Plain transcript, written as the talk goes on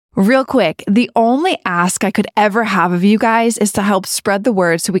Real quick, the only ask I could ever have of you guys is to help spread the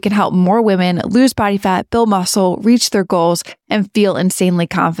word so we can help more women lose body fat, build muscle, reach their goals, and feel insanely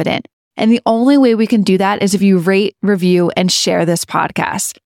confident. And the only way we can do that is if you rate, review, and share this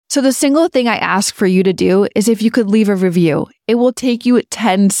podcast. So the single thing I ask for you to do is if you could leave a review. It will take you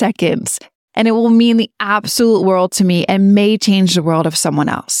 10 seconds. And it will mean the absolute world to me and may change the world of someone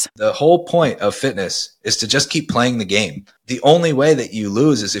else. The whole point of fitness is to just keep playing the game. The only way that you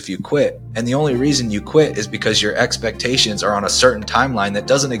lose is if you quit. And the only reason you quit is because your expectations are on a certain timeline that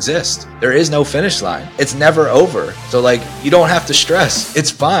doesn't exist. There is no finish line. It's never over. So you don't have to stress.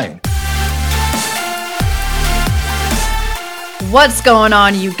 It's fine. What's going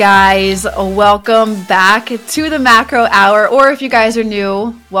on, you guys? Welcome back to the Macro Hour, or if you guys are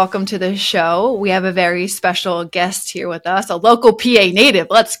new, welcome to the show. We have a very special guest here with us, a local PA native.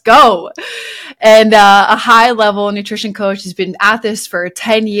 Let's go. And a high-level nutrition coach who's been at this for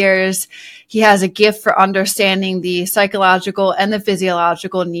 10 years. He has a gift for understanding the psychological and the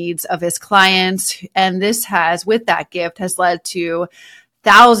physiological needs of his clients. And this with that gift, has led to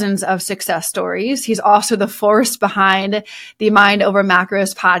thousands of success stories. He's also the force behind the Mind Over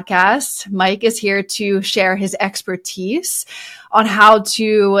Macros podcast. Mike is here to share his expertise on how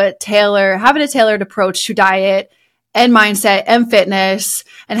to having a tailored approach to diet and mindset and fitness,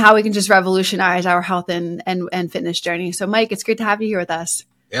 and how we can just revolutionize our health and fitness journey. So Mike, it's great to have you here with us.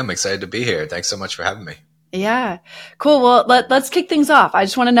 Yeah, I'm excited to be here. Thanks so much for having me. Yeah. Cool. Well, let's kick things off. I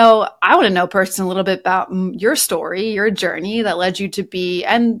want to know personally a little bit about your story, your journey that led you to be,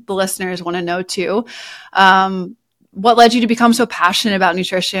 and the listeners want to know too, what led you to become so passionate about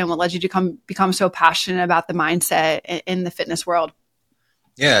nutrition? What led you to become so passionate about the mindset in the fitness world?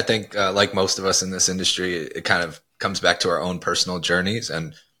 Yeah, I think like most of us in this industry, it kind of comes back to our own personal journeys.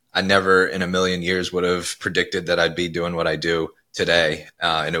 And I never in a million years would have predicted that I'd be doing what I do today.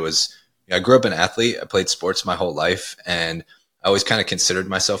 And it was, I grew up an athlete. I played sports my whole life, and I always kind of considered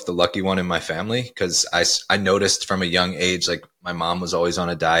myself the lucky one in my family because I noticed from a young age, like my mom was always on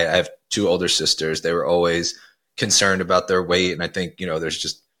a diet. I have two older sisters. They were always concerned about their weight. And I think, there's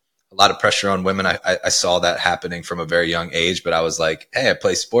just a lot of pressure on women. I saw that happening from a very young age, but I was like, hey, I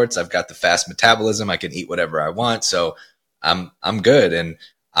play sports. I've got the fast metabolism. I can eat whatever I want. So I'm good. And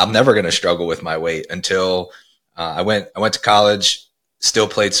I'm never going to struggle with my weight until I went to college. Still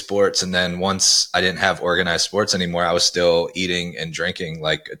played sports. And then once I didn't have organized sports anymore, I was still eating and drinking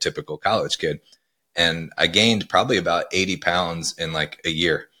like a typical college kid. And I gained probably about 80 pounds in like a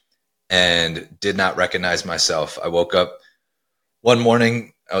year and did not recognize myself. I woke up one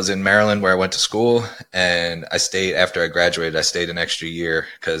morning, I was in Maryland where I went to school, and after I graduated, I stayed an extra year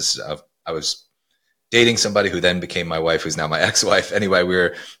because I was dating somebody who then became my wife, who's now my ex-wife. Anyway, we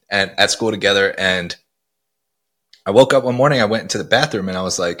were at school together, and I woke up one morning, I went into the bathroom, and I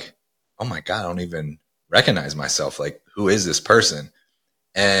was like, oh my God, I don't even recognize myself. Like, who is this person?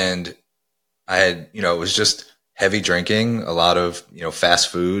 And I had, it was just heavy drinking, a lot of, fast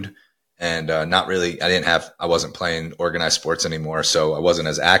food, and I wasn't playing organized sports anymore. So I wasn't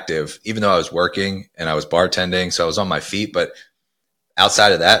as active, even though I was working and I was bartending. So I was on my feet. But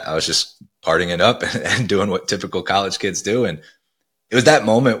outside of that, I was just partying it up and doing what typical college kids do. And it was that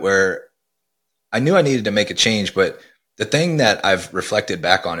moment where I knew I needed to make a change, but the thing that I've reflected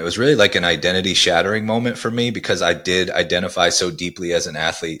back on, it was really like an identity shattering moment for me because I did identify so deeply as an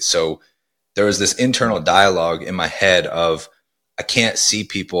athlete. So there was this internal dialogue in my head of, I can't see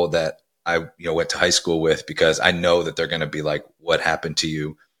people that I went to high school with because I know that they're going to be like, what happened to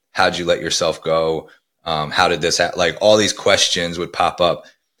you? How'd you let yourself go? How did this happen? Like all these questions would pop up,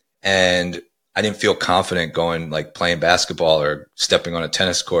 and I didn't feel confident going like playing basketball or stepping on a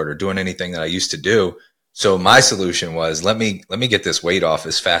tennis court or doing anything that I used to do. So my solution was, let me get this weight off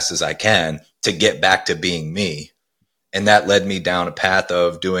as fast as I can to get back to being me. And that led me down a path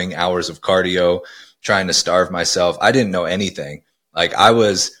of doing hours of cardio, trying to starve myself. I didn't know anything. Like I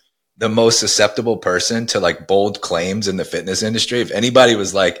was the most susceptible person to like bold claims in the fitness industry. If anybody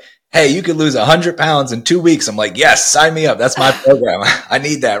was like, hey, you could lose 100 pounds in 2 weeks, I'm like, yes, sign me up. That's my program. I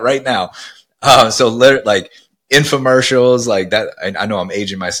need that right now. So like infomercials like that, I know I'm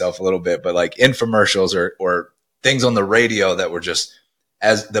aging myself a little bit, but like infomercials or things on the radio that were just,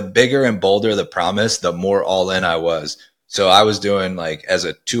 as the bigger and bolder the promise, the more all in I was. So I was doing like, as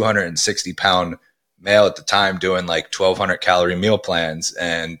a 260 pound male at the time, doing like 1,200 calorie meal plans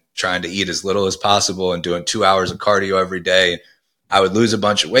and trying to eat as little as possible and doing 2 hours of cardio every day. I would lose a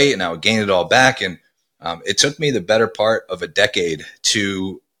bunch of weight and I would gain it all back. And it took me the better part of a decade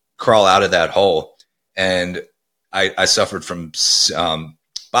to crawl out of that hole. And I suffered from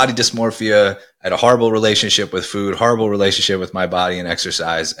body dysmorphia. I had a horrible relationship with food, horrible relationship with my body and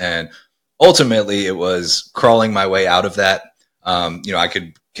exercise. And ultimately it was crawling my way out of that. I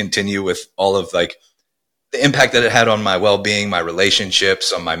could continue with all of like the impact that it had on my well-being, my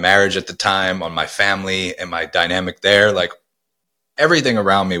relationships, on my marriage at the time, on my family and my dynamic there. Like everything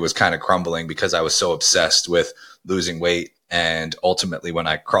around me was kind of crumbling because I was so obsessed with losing weight. And ultimately when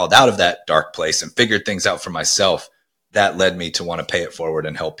I crawled out of that dark place and figured things out for myself, that led me to want to pay it forward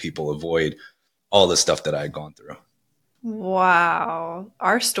and help people avoid all the stuff that I had gone through. Wow.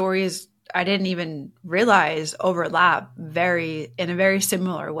 Our stories, I didn't even realize, overlap in a very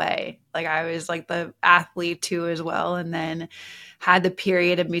similar way. Like I was like the athlete too as well. And then had the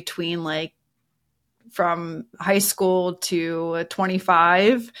period in between, like from high school to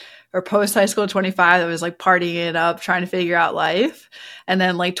 25 or post high school to 25, I was like partying it up, trying to figure out life. And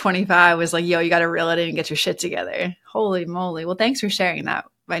then like 25 was like, yo, you got to reel it in and get your shit together. Holy moly. Well, thanks for sharing that.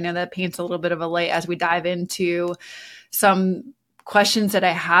 I know that paints a little bit of a light as we dive into some questions that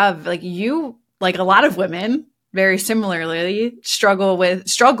I have. Like you, like a lot of women, very similarly struggled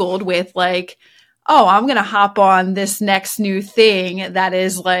with like, oh, I'm going to hop on this next new thing that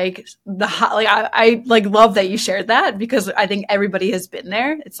is like I like love that you shared that, because I think everybody has been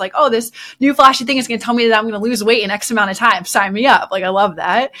there. It's like, oh, this new flashy thing is going to tell me that I'm going to lose weight in X amount of time. Sign me up. Like, I love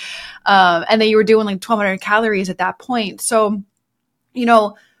that. And then you were doing like 1,200 calories at that point. So,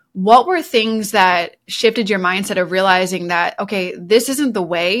 what were things that shifted your mindset of realizing that, okay, this isn't the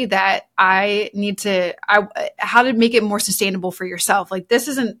way that I need to, how to make it more sustainable for yourself? Like, this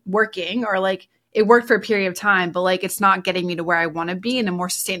isn't working, or like it worked for a period of time, but like, it's not getting me to where I want to be in a more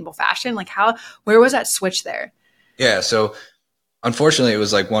sustainable fashion. Like where was that switch there? Yeah. So unfortunately, it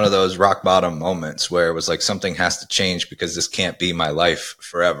was like one of those rock bottom moments where it was like, something has to change because this can't be my life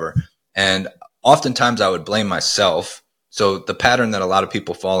forever. And oftentimes I would blame myself. So the pattern that a lot of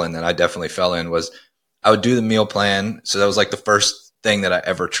people fall in, that I definitely fell in, was I would do the meal plan. So that was like the first thing that I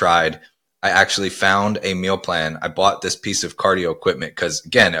ever tried. I actually found a meal plan. I bought this piece of cardio equipment because,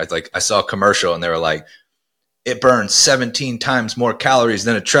 again, I saw a commercial and they were like, it burns 17 times more calories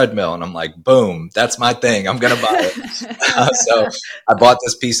than a treadmill. And I'm like, boom, that's my thing. I'm going to buy it. So I bought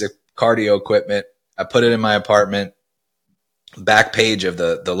this piece of cardio equipment. I put it in my apartment. Back page of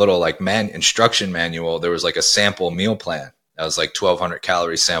the little like instruction manual, there was like a sample meal plan. That was like 1,200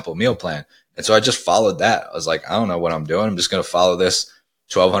 calories sample meal plan. And so I just followed that. I was like, I don't know what I'm doing. I'm just going to follow this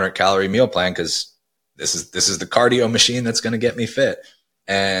 1,200 calorie meal plan because this is the cardio machine that's going to get me fit.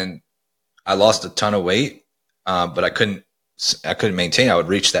 And I lost a ton of weight, but I couldn't maintain. I would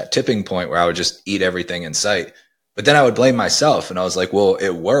reach that tipping point where I would just eat everything in sight. But then I would blame myself, and I was like, well,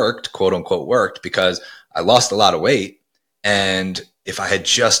 it worked, quote unquote worked, because I lost a lot of weight. And if I had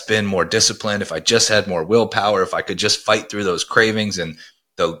just been more disciplined, if I just had more willpower, if I could just fight through those cravings and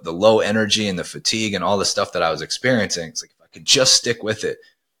the low energy and the fatigue and all the stuff that I was experiencing, it's like, if I could just stick with it,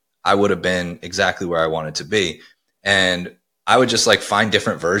 I would have been exactly where I wanted to be. And I would just like find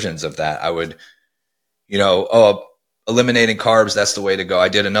different versions of that. I would, eliminating carbs, that's the way to go. I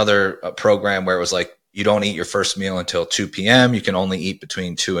did another program where it was like, you don't eat your first meal until 2 p.m. You can only eat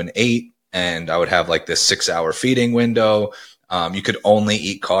between 2 and 8. And I would have like this 6-hour feeding window. You could only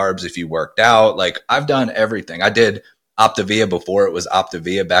eat carbs if you worked out. Like, I've done everything. I did Optavia before it was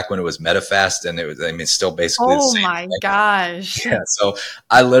Optavia, back when it was MetaFast, and it's still basically the same. Oh my gosh. Yeah. So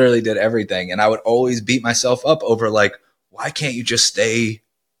I literally did everything, and I would always beat myself up over like, why can't you just stay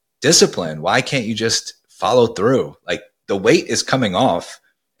disciplined? Why can't you just follow through? Like, the weight is coming off,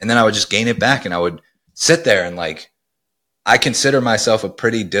 and then I would just gain it back, and I would sit there and like, I consider myself a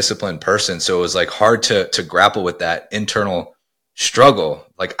pretty disciplined person. So it was like hard to grapple with that internal struggle.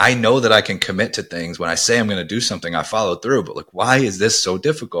 Like, I know that I can commit to things. When I say I'm going to do something, I follow through, but like, why is this so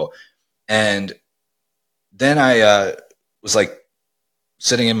difficult? And then I was like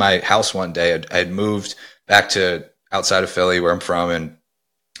sitting in my house one day. I had moved back to outside of Philly, where I'm from.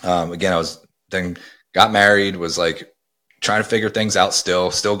 And again, I then got married, was like trying to figure things out,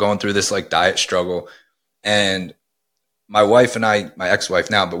 still going through this like diet struggle. And my wife and I, my ex-wife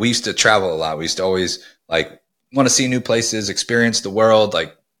now, but we used to travel a lot. We used to always like want to see new places, experience the world,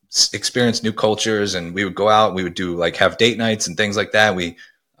 like experience new cultures. And we would go out, we would do like have date nights and things like that.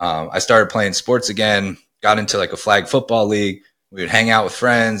 I started playing sports again, got into like a flag football league. We would hang out with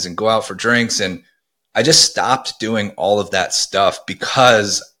friends and go out for drinks. And I just stopped doing all of that stuff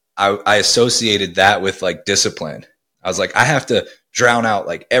because I associated that with like discipline. I was like, I have to drown out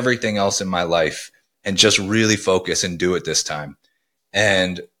like everything else in my life and just really focus and do it this time.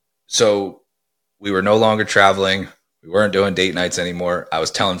 And so we were no longer traveling. We weren't doing date nights anymore. I was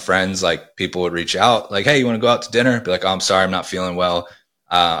telling friends, like, people would reach out like, hey, you want to go out to dinner? Be like, oh, I'm sorry, I'm not feeling well.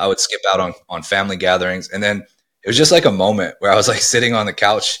 I would skip out on family gatherings. And then it was just like a moment where I was like sitting on the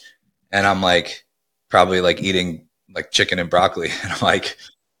couch and I'm like probably like eating like chicken and broccoli. And I'm like,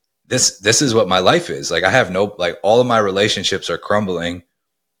 this is what my life is. Like I have no, like all of my relationships are crumbling.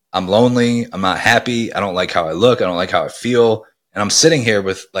 I'm lonely. I'm not happy. I don't like how I look. I don't like how I feel. And I'm sitting here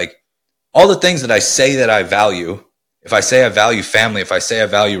with like all the things that I say that I value. If I say I value family, if I say I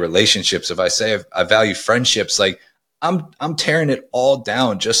value relationships, if I say I value friendships, like I'm tearing it all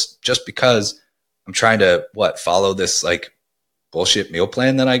down just because I'm trying to follow this like bullshit meal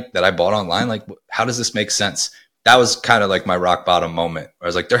plan that I bought online. Like, how does this make sense? That was kind of like my rock bottom moment where I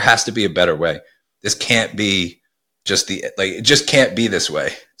was like, there has to be a better way. This can't be it just can't be this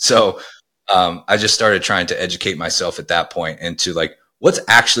way. So I just started trying to educate myself at that point into like, what's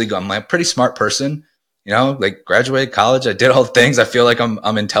actually going on. I'm like a pretty smart person, you know, like graduated college. I did all the things. I feel like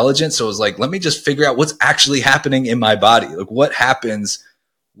I'm intelligent. So it was like, let me just figure out what's actually happening in my body. Like what happens?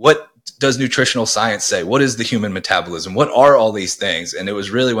 What does nutritional science say? What is the human metabolism? What are all these things? And it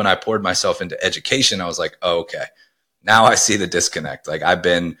was really when I poured myself into education, I was like, oh, okay, now I see the disconnect. Like I've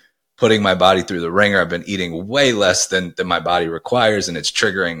been putting my body through the ringer. I've been eating way less than my body requires, and it's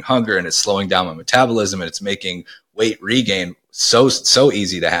triggering hunger and it's slowing down my metabolism and it's making weight regain so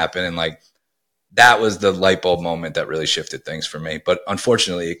easy to happen. And like, that was the light bulb moment that really shifted things for me. But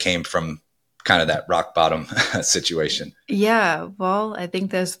unfortunately it came from kind of that rock bottom situation. Yeah. Well, I think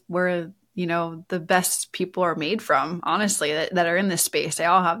that's where, you know, the best people are made from, honestly, that are in this space. They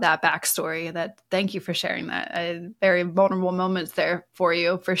all have that backstory. Thank you for sharing that. Very vulnerable moments there for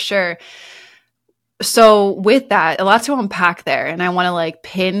you, for sure. So with that, a lot to unpack there. And I want to like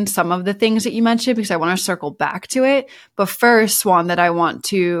pin some of the things that you mentioned because I want to circle back to it. But first one that I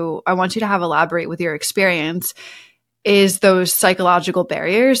want you to have elaborate with your experience is those psychological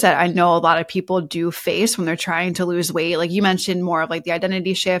barriers that I know a lot of people do face when they're trying to lose weight. Like you mentioned more of like the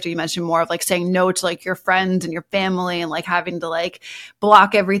identity shift, or you mentioned more of like saying no to like your friends and your family and like having to like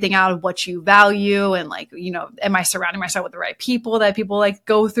block everything out of what you value. And like, you know, am I surrounding myself with the right people that people like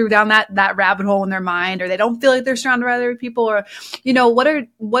go through down that rabbit hole in their mind, or they don't feel like they're surrounded by other people, or, you know, what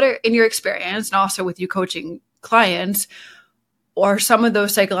are in your experience and also with you coaching clients, or some of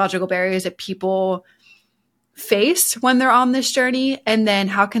those psychological barriers that people face when they're on this journey, and then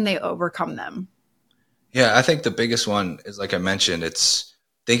how can they overcome them? Yeah, I think the biggest one is, like I mentioned, it's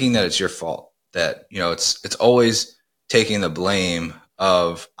thinking that it's your fault, that, you know, it's always taking the blame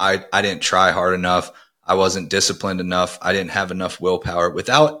of I didn't try hard enough, I wasn't disciplined enough, I didn't have enough willpower,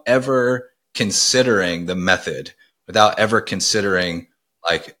 without ever considering the method, without ever considering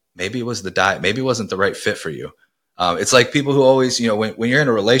like maybe it was the diet, maybe it wasn't the right fit for you. It's like people who always, you know, when you're in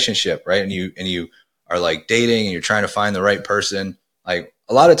a relationship, right, and you are like dating and you're trying to find the right person, like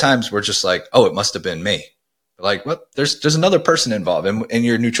a lot of times we're just like, oh, it must have been me. Like, what? There's another person involved, and in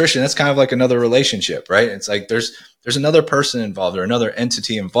your nutrition, that's kind of like another relationship, right? It's like there's another person involved or another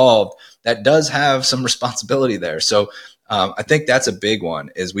entity involved that does have some responsibility there. So I think that's a big one.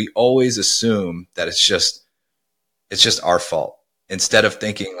 Is we always assume that it's just our fault, instead of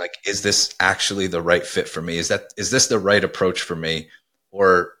thinking like, is this actually the right fit for me? Is this the right approach for me?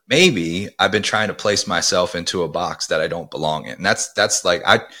 Or maybe I've been trying to place myself into a box that I don't belong in. And that's like,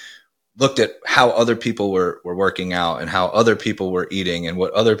 I looked at how other people were working out and how other people were eating and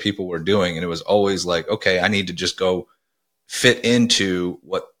what other people were doing. And it was always like, okay, I need to just go fit into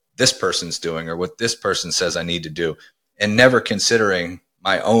what this person's doing or what this person says I need to do, and never considering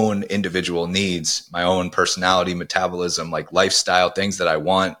my own individual needs, my own personality, metabolism, like lifestyle, things that I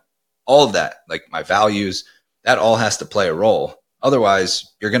want, all of that, like my values, that all has to play a role.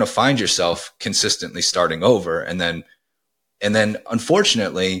 Otherwise, you're going to find yourself consistently starting over. And then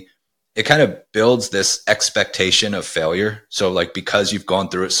unfortunately, it kind of builds this expectation of failure. So like, because you've gone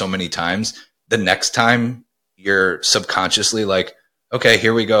through it so many times, the next time you're subconsciously like, okay,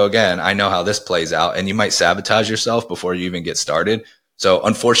 here we go again. I know how this plays out. And you might sabotage yourself before you even get started. So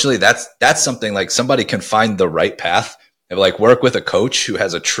unfortunately, that's something like somebody can find the right path and like work with a coach who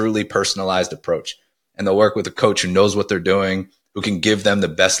has a truly personalized approach. And they'll work with a coach who knows what they're doing, who can give them the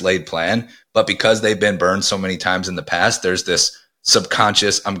best laid plan. But because they've been burned so many times in the past, there's this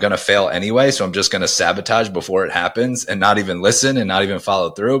subconscious, I'm going to fail anyway, so I'm just going to sabotage before it happens and not even listen and not even follow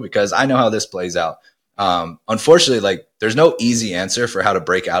through because I know how this plays out. Unfortunately, like there's no easy answer for how to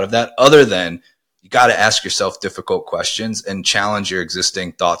break out of that, other than you got to ask yourself difficult questions and challenge your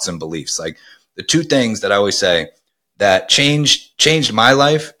existing thoughts and beliefs. Like the two things that I always say that changed my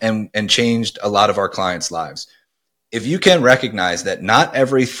life and changed a lot of our clients' lives. If you can recognize that not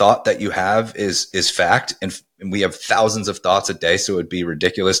every thought that you have is fact, and we have thousands of thoughts a day, so it would be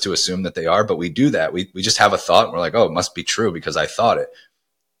ridiculous to assume that they are, but we do that. We just have a thought and we're like, oh, it must be true because I thought it.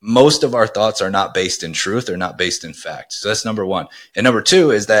 most of our thoughts are not based in truth or not based in fact. So that's number one. And number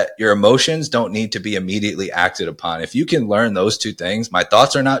two is that your emotions don't need to be immediately acted upon. If you can learn those two things, my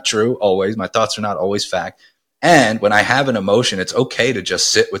thoughts are not true always. My thoughts are not always fact. And when I have an emotion, it's okay to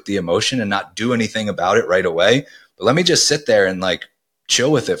just sit with the emotion and not do anything about it right away. But let me just sit there and like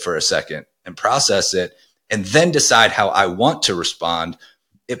chill with it for a second and process it and then decide how I want to respond.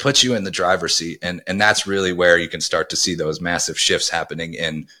 It puts you in the driver's seat. And that's really where you can start to see those massive shifts happening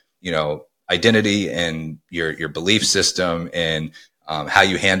in, identity and your belief system and how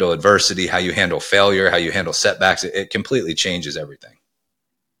you handle adversity, how you handle failure, how you handle setbacks. It completely changes everything.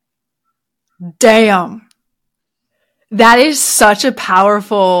 Damn. That is such a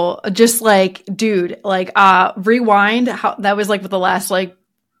powerful, just like, dude, like, rewind. That was like with the last, like,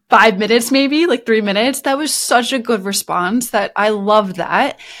 5 minutes, maybe like 3 minutes. That was such a good response that I love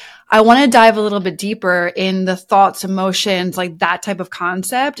that. I want to dive a little bit deeper in the thoughts, emotions, like that type of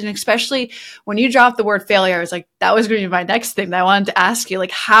concept. And especially when you drop the word failure, I was like, that was going to be my next thing that I wanted to ask you,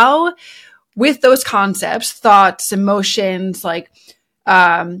 like how with those concepts, thoughts, emotions, like,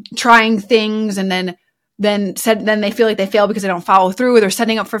 trying things and then they feel like they fail because they don't follow through. They're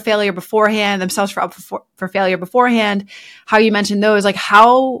setting up for failure beforehand, themselves for failure beforehand. How you mentioned those, like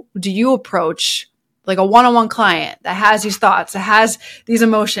how do you approach like a one-on-one client that has these thoughts, that has these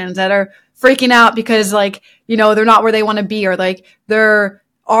emotions, that are freaking out because like, they're not where they want to be, or like they're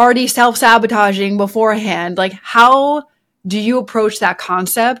already self-sabotaging beforehand. Like how do you approach that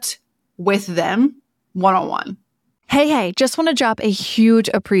concept with them one-on-one? Hey, just want to drop a huge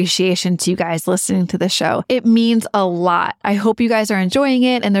appreciation to you guys listening to the show. It means a lot. I hope you guys are enjoying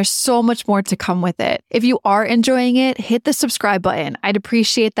it and there's so much more to come with it. If you are enjoying it, hit the subscribe button. I'd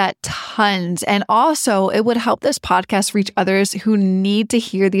appreciate that tons. And also, it would help this podcast reach others who need to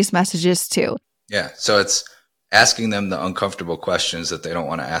hear these messages too. Yeah, so it's asking them the uncomfortable questions that they don't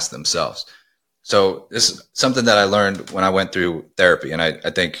want to ask themselves. So this is something that I learned when I went through therapy. And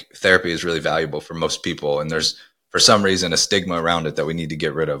I think therapy is really valuable for most people. And there's for some reason, a stigma around it that we need to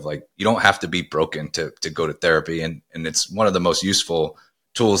get rid of. Like you don't have to be broken to go to therapy. And it's one of the most useful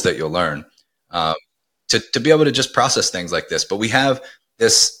tools that you'll learn to be able to just process things like this. But we have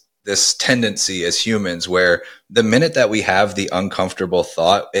this tendency as humans where the minute that we have the uncomfortable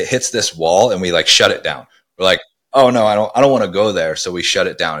thought, it hits this wall and we like shut it down. We're like, oh no, I don't want to go there. So we shut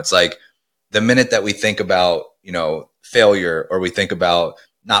it down. It's like the minute that we think about, failure, or we think about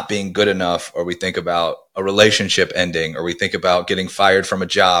not being good enough, or we think about a relationship ending, or we think about getting fired from a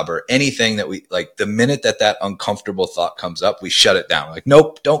job, or anything that we like, the minute that uncomfortable thought comes up, we shut it down. Like,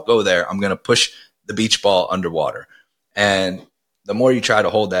 nope, don't go there. I'm going to push the beach ball underwater. And the more you try to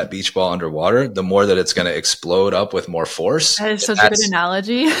hold that beach ball underwater, the more that it's going to explode up with more force. That is such a good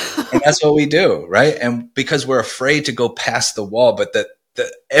analogy. And that's what we do, right? And because we're afraid to go past the wall, but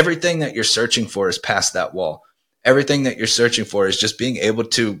everything that you're searching for is past that wall. Everything that you're searching for is just being able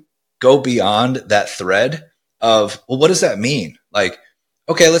to go beyond that thread of, well, what does that mean? Like,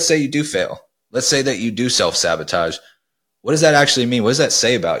 okay, let's say you do fail. Let's say that you do self-sabotage. What does that actually mean? What does that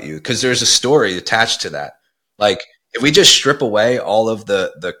say about you? Because there's a story attached to that. Like, if we just strip away all of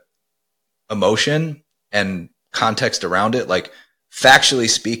the emotion and context around it, like factually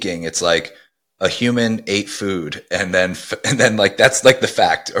speaking, it's like a human ate food and then like that's like the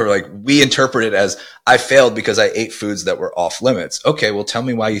fact, or like we interpret it as I failed because I ate foods that were off limits. Okay, well, tell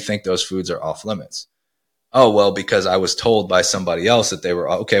me why you think those foods are off limits. Oh, well, because I was told by somebody else that they were.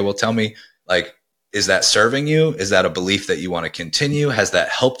 Okay, well, tell me, like, is that serving you? Is that a belief that you want to continue? Has that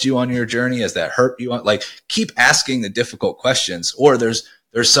helped you on your journey? Has that hurt you? Like, keep asking the difficult questions. Or there's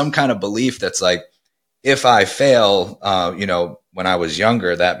some kind of belief that's like, if I fail, when I was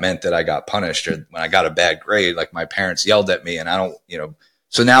younger, that meant that I got punished, or when I got a bad grade, like my parents yelled at me and I don't,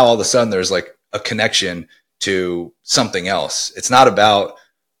 so now all of a sudden there's like a connection to something else. It's not about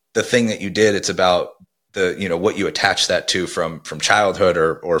the thing that you did. It's about what you attach that to from childhood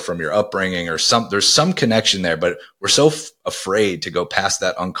or from your upbringing, or there's some connection there, but we're so afraid to go past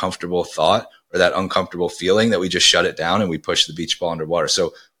that uncomfortable thought or that uncomfortable feeling that we just shut it down and we push the beach ball underwater.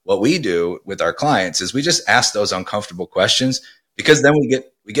 So what we do with our clients is we just ask those uncomfortable questions, because then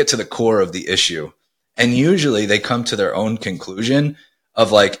we get to the core of the issue. And usually they come to their own conclusion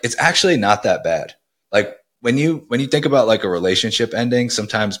of like, it's actually not that bad. Like when you think about like a relationship ending,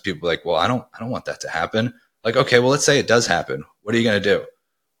 sometimes people are like, well, I don't want that to happen. Like, okay, well, let's say it does happen. What are you going to do?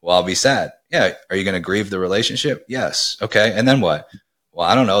 Well, I'll be sad. Yeah. Are you going to grieve the relationship? Yes. Okay. And then what? Well,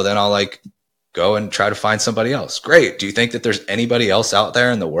 I don't know. Then I'll like go and try to find somebody else. Great. Do you think that there's anybody else out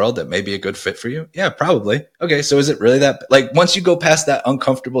there in the world that may be a good fit for you? Yeah, probably. Okay. So is it really that, like, once you go past that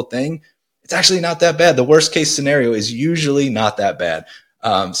uncomfortable thing, it's actually not that bad. The worst case scenario is usually not that bad.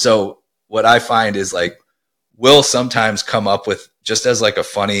 So what I find is like, we'll sometimes come up with, just as like a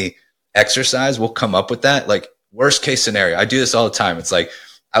funny exercise, we'll come up with that, like worst case scenario. I do this all the time. It's like,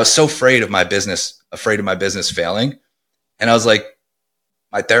 I was so afraid of my business failing. And I was like,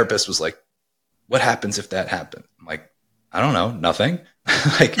 my therapist was like, what happens if that happened? I'm like, I don't know, nothing.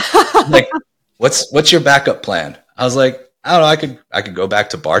 like what's your backup plan? I was like, I don't know. I could go back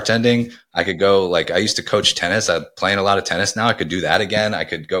to bartending. I could go, like, I used to coach tennis. I'm playing a lot of tennis now. I could do that again. I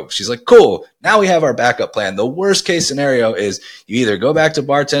could go. She's like, cool. Now we have our backup plan. The worst case scenario is you either go back to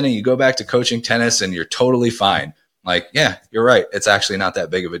bartending, you go back to coaching tennis, and you're totally fine. I'm like, yeah, you're right. It's actually not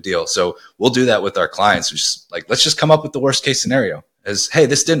that big of a deal. So we'll do that with our clients. Just like, let's just come up with the worst case scenario as, hey,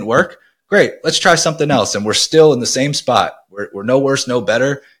 this didn't work. Great. Let's try something else. And we're still in the same spot. We're no worse, no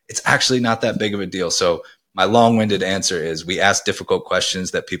better. It's actually not that big of a deal. So my long-winded answer is we ask difficult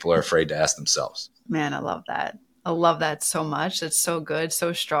questions that people are afraid to ask themselves. Man, I love that. I love that so much. It's so good,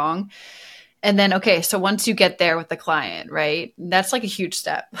 so strong. And then, okay, so once you get there with the client, right, that's like a huge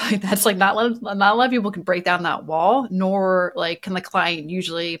step. Like that's like not a lot of people can break down that wall, nor like can the client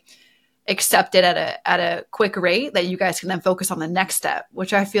usually accept it at a quick rate that you guys can then focus on the next step,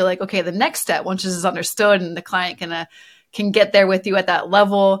 which I feel like, okay, the next step, once this is understood and the client can get there with you at that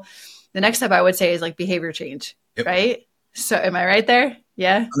level, the next step I would say is like behavior change, yep. Right? So am I right there?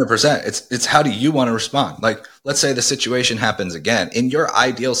 Yeah. 100%. It's how do you want to respond? Like, let's say the situation happens again. In your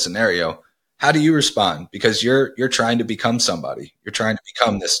ideal scenario, how do you respond? Because you're trying to become somebody. You're trying to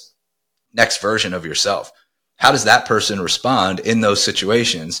become this next version of yourself. How does that person respond in those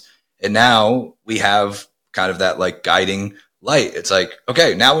situations? And now we have kind of that like guiding light. It's like,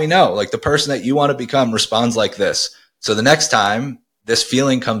 okay, now we know, like, the person that you want to become responds like this. So the next time this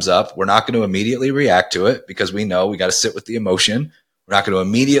feeling comes up, we're not going to immediately react to it because we know we got to sit with the emotion. We're not going to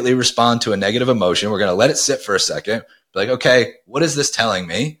immediately respond to a negative emotion. We're going to let it sit for a second. Be like, okay, what is this telling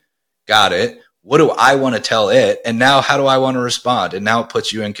me? Got it. What do I want to tell it? And now how do I want to respond? And now it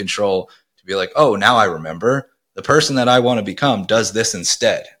puts you in control to be like, oh, now I remember the person that I want to become does this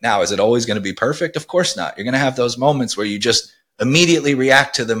instead. Now, is it always going to be perfect? Of course not. You're going to have those moments where you just immediately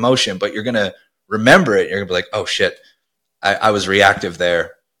react to the emotion, but you're going to remember it. You're going to be like, oh shit, I was reactive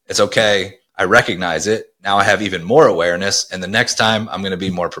there. It's okay. I recognize it. Now I have even more awareness. And the next time I'm going to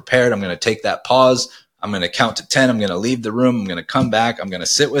be more prepared. I'm going to take that pause. I'm going to count to 10. I'm going to leave the room. I'm going to come back. I'm going to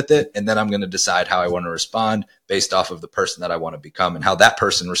sit with it. And then I'm going to decide how I want to respond based off of the person that I want to become and how that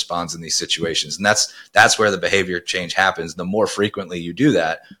person responds in these situations. And that's where the behavior change happens. The more frequently you do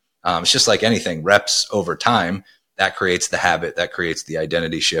that, it's just like anything, reps over time, that creates the habit, that creates the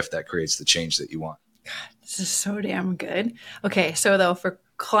identity shift, that creates the change that you want. This is so damn good. Okay. So though, for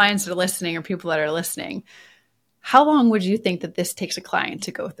clients that are listening or people that are listening, how long would you think that this takes a client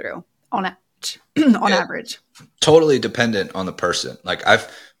to go through on average? Totally dependent on the person. Like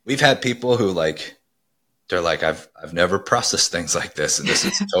we've had people who they're like, I've never processed things like this. And this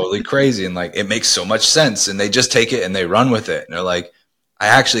is totally crazy. And like, it makes so much sense. And they just take it and they run with it. And they're like, I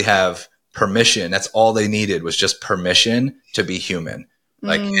actually have permission. That's all they needed was just permission to be human.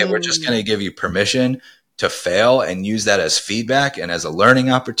 Like, hey, we're just going to give you permission to fail and use that as feedback and as a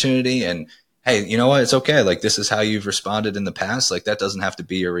learning opportunity. And hey, you know what? It's okay. Like, this is how you've responded in the past. Like, that doesn't have to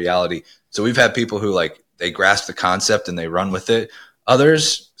be your reality. So we've had people who like, they grasp the concept and they run with it.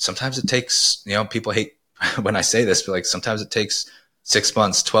 Others, sometimes it takes, people hate when I say this, but like sometimes it takes 6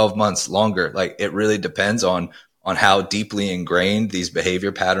 months, 12 months longer. Like, it really depends on how deeply ingrained these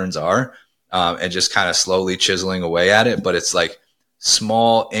behavior patterns are, and just kind of slowly chiseling away at it. But it's like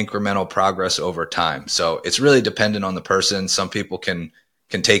small incremental progress over time. So it's really dependent on the person. Some people can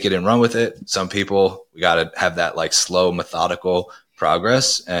take it and run with it. Some people, we got to have that like slow, methodical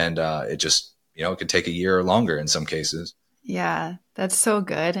progress. And it just, it could take a year or longer in some cases. Yeah, that's so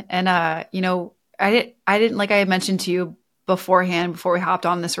good. And, I didn't, like I mentioned to you beforehand, before we hopped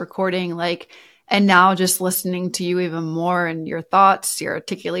on this recording, and now just listening to you even more and your thoughts, your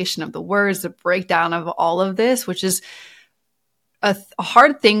articulation of the words, the breakdown of all of this, which is a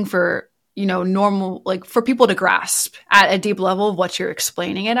hard thing for, normal, like for people to grasp at a deep level of what you're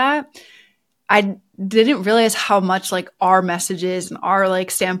explaining it at. I didn't realize how much like our messages and our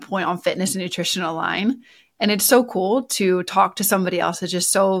like standpoint on fitness and nutrition align. And it's so cool to talk to somebody else that's just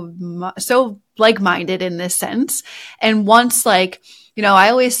so like-minded in this sense. And once I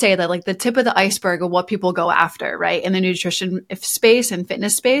always say that like the tip of the iceberg of what people go after, right? In the nutrition space and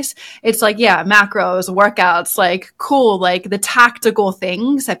fitness space, it's like, yeah, macros, workouts, like cool, like the tactical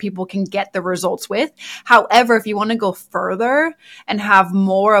things that people can get the results with. However, if you want to go further and have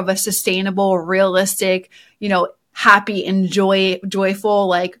more of a sustainable, realistic, happy and joyful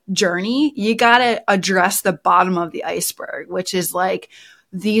like journey, you got to address the bottom of the iceberg, which is like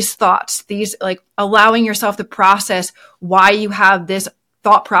these thoughts, these like allowing yourself to process why you have this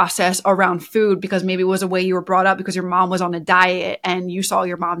thought process around food, because maybe it was a way you were brought up because your mom was on a diet and you saw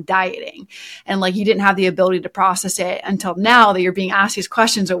your mom dieting and like you didn't have the ability to process it until now that you're being asked these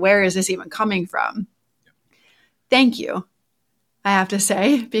questions of where is this even coming from? Thank you, I have to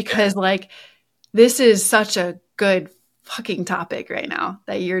say, because like this is such a good fucking topic right now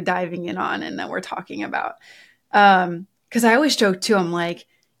that you're diving in on and that we're talking about. Because I always joke too, I'm like,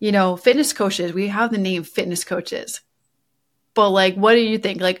 you know, fitness coaches, we have the name fitness coaches. But like, what do you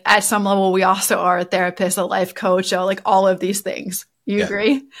think? Like at some level, we also are a therapist, a life coach, like all of these things. You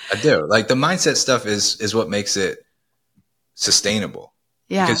agree? I do. Like the mindset stuff is what makes it sustainable.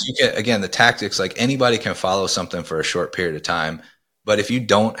 Yeah. Because you get, again, the tactics, like anybody can follow something for a short period of time. But if you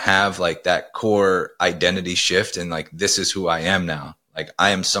don't have like that core identity shift and like, this is who I am now, like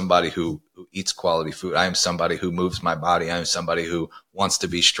I am somebody who eats quality food. I am somebody who moves my body. I am somebody who wants to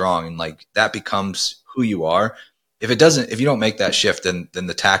be strong. And like that becomes who you are. If you don't make that shift, then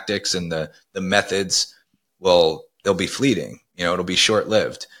the tactics and the methods they'll be fleeting, you know, it'll be short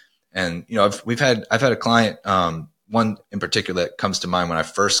lived. And, you know, I've had a client, one in particular that comes to mind when I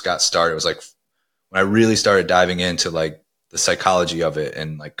first got started. It was like when I really started diving into like the psychology of it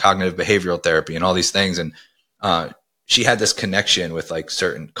and like cognitive behavioral therapy and all these things. And, she had this connection with like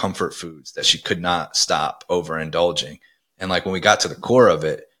certain comfort foods that she could not stop overindulging. And like when we got to the core of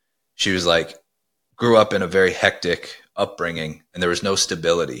it, she was like, grew up in a very hectic upbringing and there was no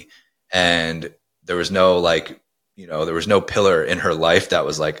stability and there was no like, you know, there was no pillar in her life that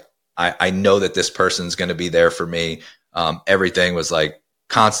was like, I know that this person's going to be there for me. Everything was like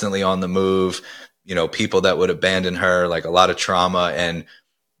constantly on the move, you know, people that would abandon her, like a lot of trauma. And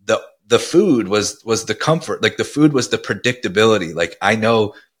the food was the comfort, like the food was the predictability. Like I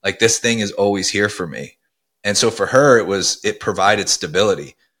know like this thing is always here for me. And so for her, it provided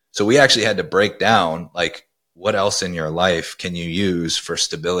stability. So we actually had to break down like what else in your life can you use for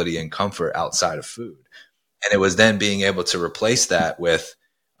stability and comfort outside of food? And it was then being able to replace that with,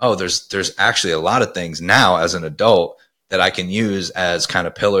 oh, there's actually a lot of things now as an adult that I can use as kind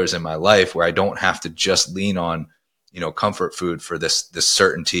of pillars in my life where I don't have to just lean on, you know, comfort food for this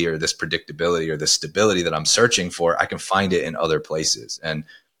certainty or this predictability or this stability that I'm searching for. I can find it in other places. And,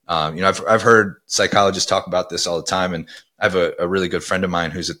 you know, I've heard psychologists talk about this all the time. And I have a really good friend of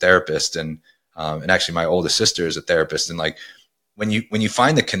mine who's a therapist and actually my oldest sister is a therapist. And like, when you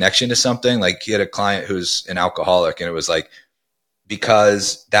find the connection to something, like he had a client who's an alcoholic and it was like,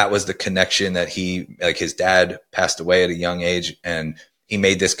 because that was the connection that his dad passed away at a young age. And he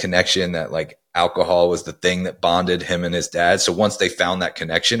made this connection that like alcohol was the thing that bonded him and his dad. So once they found that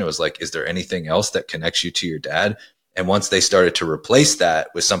connection, it was like, is there anything else that connects you to your dad? And once they started to replace that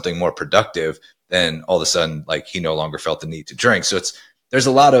with something more productive, then all of a sudden, like he no longer felt the need to drink. So there's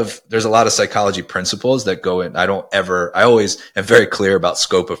a lot of psychology principles that go in. I always am very clear about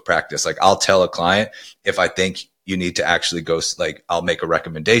scope of practice. Like I'll tell a client if I think you need to actually go, like I'll make a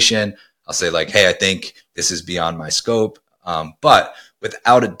recommendation. I'll say like, hey, I think this is beyond my scope. But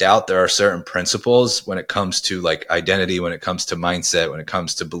without a doubt, there are certain principles when it comes to like identity, when it comes to mindset, when it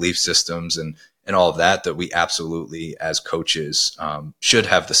comes to belief systems and all of that we absolutely as coaches should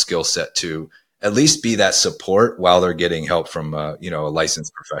have the skill set to at least be that support while they're getting help from a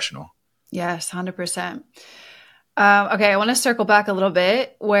licensed professional. Yes, 100%. Okay, I want to circle back a little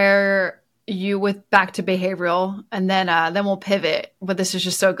bit where back to behavioral, and then we'll pivot. But this is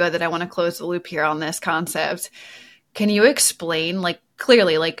just so good that I want to close the loop here on this concept. Can you explain, like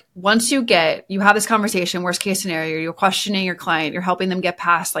clearly, like once you have this conversation, worst case scenario, you're questioning your client, you're helping them get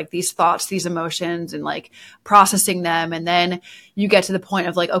past like these thoughts, these emotions and like processing them. And then you get to the point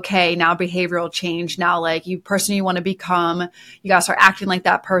of like, okay, now behavioral change. Now, like person you want to become, you got to start acting like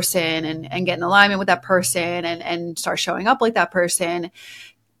that person and get in alignment with that person and start showing up like that person.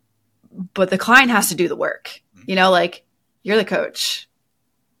 But the client has to do the work, you know, like you're the coach.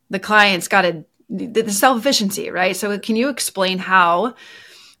 The client's got to the self-efficiency, right? So can you explain how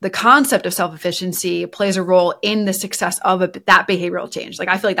the concept of self-efficiency plays a role in the success of that behavioral change? Like,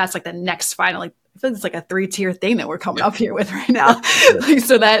 I feel like that's like the next final, like, I feel like it's like a 3-tier thing that we're coming up here with right now. Like,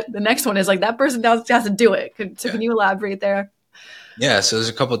 so that the next one is like, that person has to do it. Can you elaborate there? Yeah. So there's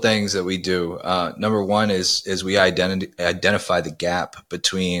a couple of things that we do. Number one is we identify the gap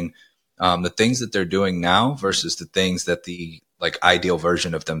between the things that they're doing now versus the things that the like ideal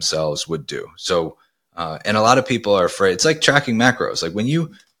version of themselves would do. So, and a lot of people are afraid. It's like tracking macros. Like when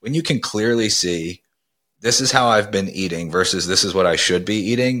you can clearly see this is how I've been eating versus this is what I should be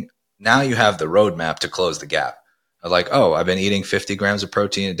eating. Now you have the roadmap to close the gap. like, oh, I've been eating 50 grams of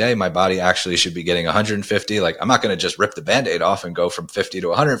protein a day. My body actually should be getting 150. Like, I'm not going to just rip the Band-Aid off and go from 50 to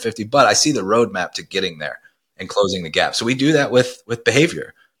 150, but I see the roadmap to getting there and closing the gap. So we do that with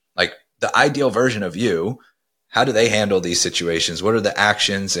behavior. Like, the ideal version of you, how do they handle these situations? What are the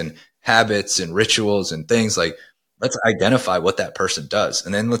actions and habits and rituals and things? Like, let's identify what that person does.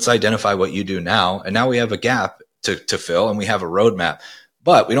 And then let's identify what you do now. And now we have a gap to fill, and we have a roadmap.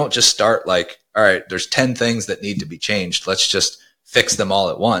 But we don't just start like, all right, there's 10 things that need to be changed. Let's just fix them all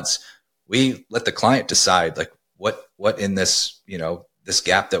at once. We let the client decide, like, what in this, this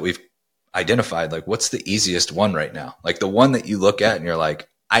gap that we've identified, like, what's the easiest one right now? Like, the one that you look at and you're like,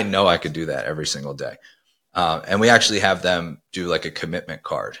 I know I could do that every single day. And we actually have them do like a commitment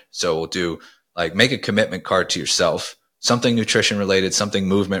card. So we'll do like, make a commitment card to yourself, something nutrition related, something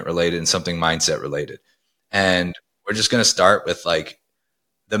movement related, and something mindset related. And we're just going to start with like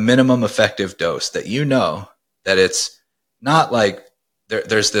the minimum effective dose that that it's not like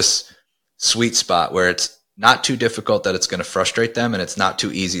there's this sweet spot where it's not too difficult that it's going to frustrate them, and it's not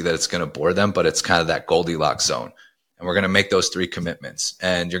too easy that it's going to bore them, but it's kind of that Goldilocks zone. And we're going to make those 3 commitments,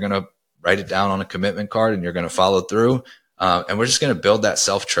 and you're going to write it down on a commitment card, and you're going to follow through. And we're just going to build that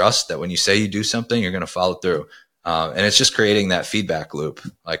self-trust that when you say you do something, you're going to follow through. And it's just creating that feedback loop.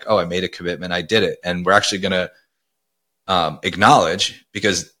 Like, oh, I made a commitment, I did it. And we're actually going to acknowledge,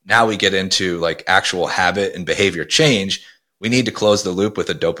 because now we get into like actual habit and behavior change. We need to close the loop with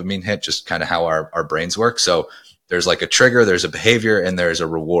a dopamine hit, just kind of how our brains work. So there's like a trigger, there's a behavior, and there's a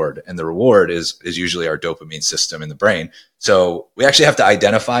reward. And the reward is usually our dopamine system in the brain. So we actually have to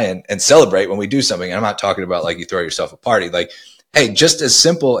identify and celebrate when we do something. And I'm not talking about like you throw yourself a party. Like, hey, just as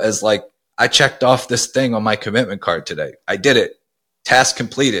simple as like, I checked off this thing on my commitment card today. I did it. Task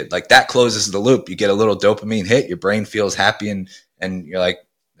completed. Like, that closes the loop. You get a little dopamine hit. Your brain feels happy, and you're like,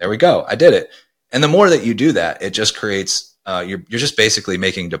 there we go. I did it. And the more that you do that, it just creates, you're just basically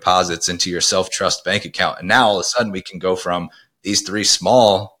making deposits into your self-trust bank account. And now all of a sudden we can go from these 3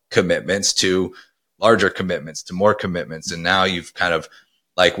 small commitments to larger commitments, to more commitments. And now you've kind of,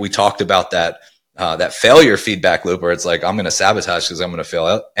 like, we talked about that failure feedback loop where it's like, I'm going to sabotage because I'm going to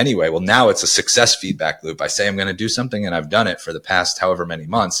fail anyway. Well, now it's a success feedback loop. I say I'm going to do something, and I've done it for the past however many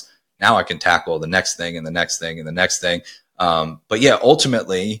months. Now I can tackle the next thing and the next thing and the next thing. But yeah,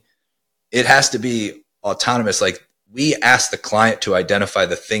 ultimately it has to be autonomous. Like, we ask the client to identify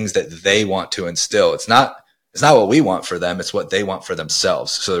the things that they want to instill. It's not what we want for them. It's what they want for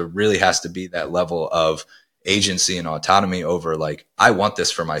themselves. So there really has to be that level of agency and autonomy over, like, I want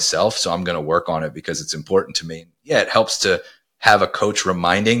this for myself, so I'm going to work on it because it's important to me. Yeah, it helps to have a coach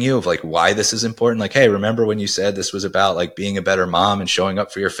reminding you of like why this is important. Like, hey, remember when you said this was about like being a better mom and showing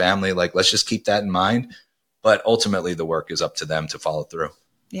up for your family? Like, let's just keep that in mind. But ultimately the work is up to them to follow through.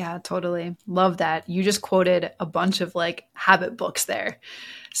 Yeah, totally. Love that. You just quoted a bunch of like habit books there.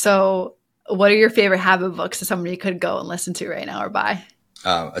 So what are your favorite habit books that somebody could go and listen to right now or buy?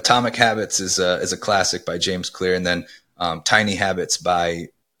 Atomic Habits is a classic by James Clear. And then Tiny Habits by,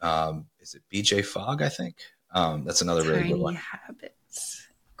 is it BJ Fogg, I think? That's another really good one. Tiny Habits.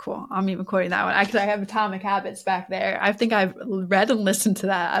 Cool. I'm even quoting that one. I have Atomic Habits back there. I think I've read and listened to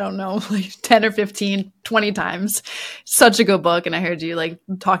that, I don't know, like 10 or 15, 20 times. Such a good book. And I heard you like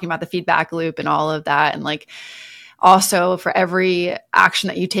talking about the feedback loop and all of that. And like also for every action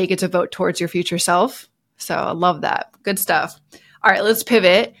that you take, it's a vote towards your future self. So I love that. Good stuff. All right, let's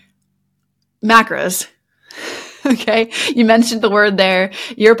pivot. Macros. Okay. You mentioned the word there.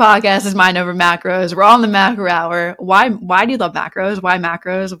 Your podcast is Mind Over Macros. We're on the macro hour. Why do you love macros? Why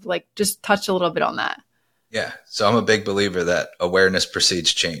macros? Like, just touch a little bit on that. Yeah. So I'm a big believer that awareness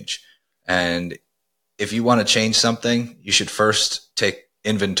precedes change. And if you want to change something, you should first take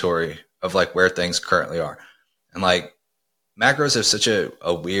inventory of like where things currently are. And like macros have such a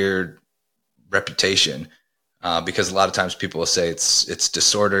weird reputation because a lot of times people will say it's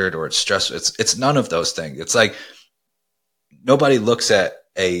disordered or it's stressful. It's none of those things. It's like nobody looks at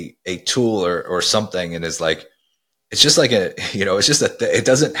a tool or something and is like, it's just like it's just it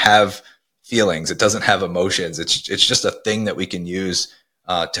doesn't have feelings. It doesn't have emotions. It's just a thing that we can use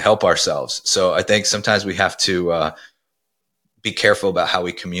to help ourselves. So I think sometimes we have to be careful about how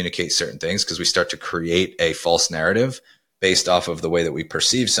we communicate certain things because we start to create a false narrative based off of the way that we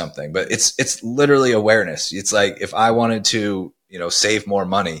perceive something. But it's literally awareness. It's like if I wanted to, save more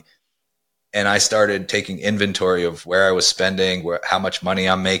money and I started taking inventory of where I was spending, how much money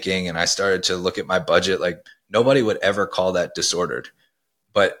I'm making, and I started to look at my budget, like nobody would ever call that disordered.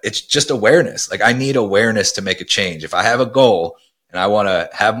 But it's just awareness. Like I need awareness to make a change. If I have a goal and I want to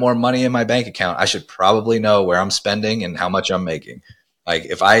have more money in my bank account, I should probably know where I'm spending and how much I'm making. Like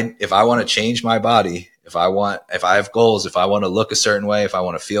if I want to change my body if I have goals, if I want to look a certain way, if I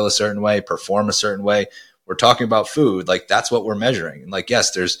want to feel a certain way, perform a certain way, we're talking about food. Like that's what we're measuring. And like,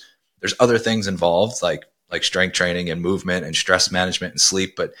 yes, there's other things involved, like strength training and movement and stress management and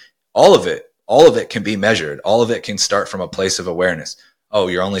sleep, but all of it can be measured. All of it can start from a place of awareness. Oh,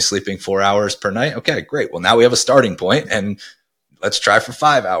 you're only sleeping 4 hours per night? Okay, great. Well, now we have a starting point, and let's try for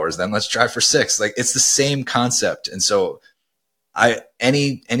 5 hours. Then let's try for 6. Like it's the same concept. And so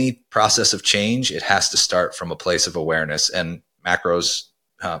any process of change, it has to start from a place of awareness, and macros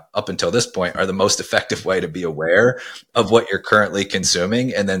up until this point are the most effective way to be aware of what you're currently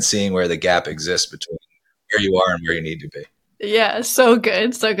consuming and then seeing where the gap exists between where you are and where you need to be. Yeah, so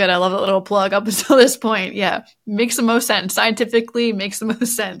good. So good. I love that little plug up until this point. Yeah, makes the most sense. Scientifically makes the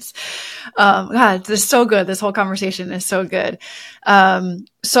most sense. God, this is so good. This whole conversation is so good.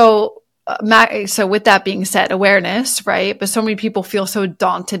 So with that being said, awareness, right? But so many people feel so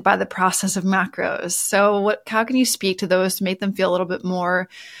daunted by the process of macros. So how can you speak to those to make them feel a little bit more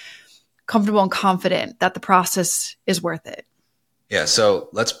comfortable and confident that the process is worth it? Yeah. So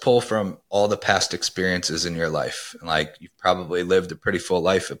let's pull from all the past experiences in your life. Like you've probably lived a pretty full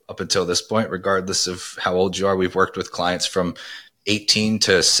life up until this point, regardless of how old you are. We've worked with clients from 18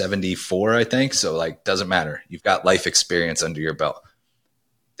 to 74, I think. So like, doesn't matter. You've got life experience under your belt.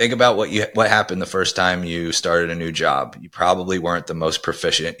 Think about what happened the first time you started a new job. You probably weren't the most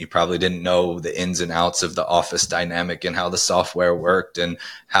proficient. You probably didn't know the ins and outs of the office dynamic and how the software worked and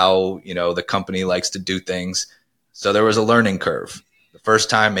how, the company likes to do things. So there was a learning curve. The first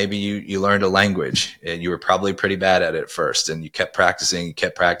time, maybe you learned a language and you were probably pretty bad at it first, and you kept practicing,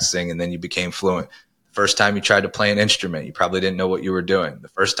 and then you became fluent. The first time you tried to play an instrument, you probably didn't know what you were doing. The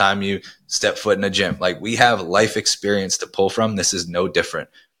first time you stepped foot in a gym, like we have life experience to pull from. This is no different.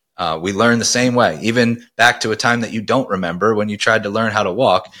 We learn the same way, even back to a time that you don't remember when you tried to learn how to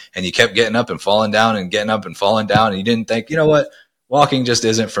walk and you kept getting up and falling down and getting up and falling down. And you didn't think, you know what, walking just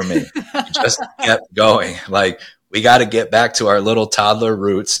isn't for me. You just kept going. Like, we got to get back to our little toddler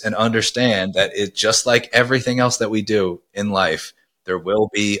roots and understand that it's just like everything else that we do in life. There will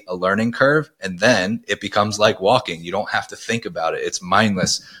be a learning curve, and then it becomes like walking. You don't have to think about it. It's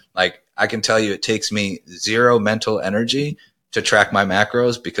mindless. Like I can tell you, it takes me zero mental energy to track my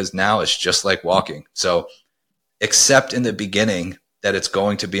macros because now it's just like walking. So accept in the beginning that it's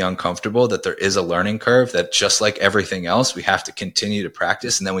going to be uncomfortable, that there is a learning curve, that just like everything else, we have to continue to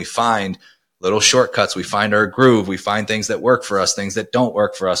practice. And then we find little shortcuts. We find our groove. We find things that work for us, things that don't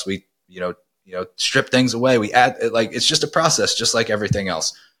work for us. We, strip things away. We add, like, it's just a process, just like everything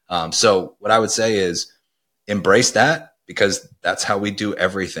else. So what I would say is embrace that, because that's how we do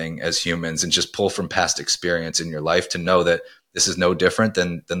everything as humans, and just pull from past experience in your life to know that this is no different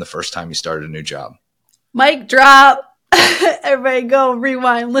than the first time you started a new job. Mic drop. Everybody go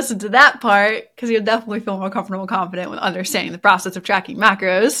rewind, listen to that part, because you'll definitely feel more comfortable and confident with understanding the process of tracking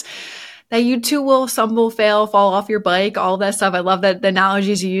macros. That you too will stumble, fail, fall off your bike, all that stuff. I love that the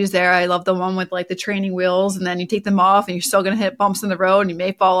analogies you use there. I love the one with like the training wheels, and then you take them off and you're still going to hit bumps in the road and you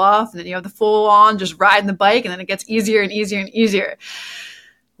may fall off. And then you have the full on just riding the bike, and then it gets easier and easier and easier.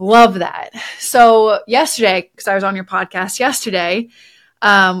 Love that. So yesterday, because I was on your podcast yesterday,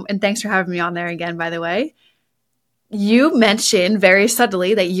 and thanks for having me on there again, by the way, you mentioned very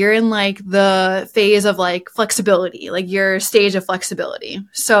subtly that you're in like the phase of like flexibility, like your stage of flexibility.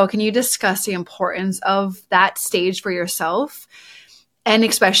 So can you discuss the importance of that stage for yourself, and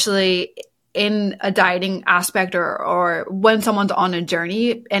especially in a dieting aspect or when someone's on a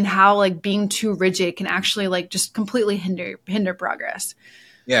journey, and how like being too rigid can actually like just completely hinder progress?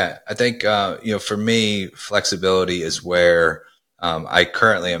 Yeah, I think, for me, flexibility is where I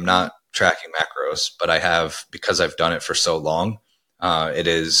currently am not tracking macros, but I have, because I've done it for so long, it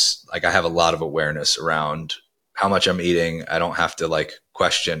is like I have a lot of awareness around how much I'm eating. I don't have to like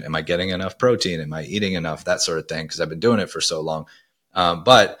question, am I getting enough protein? Am I eating enough? That sort of thing, because I've been doing it for so long.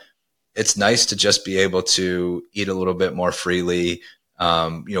 But it's nice to just be able to eat a little bit more freely.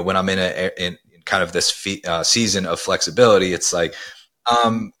 When I'm in kind of this season of flexibility, it's like,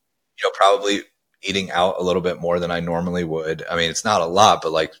 probably eating out a little bit more than I normally would. I mean, it's not a lot,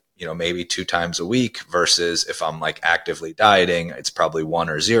 but like, maybe 2 times a week, versus if I'm like actively dieting, it's probably 1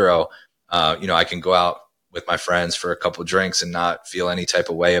 or 0. I can go out with my friends for a couple drinks and not feel any type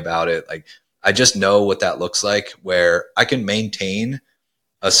of way about it. Like, I just know what that looks like, where I can maintain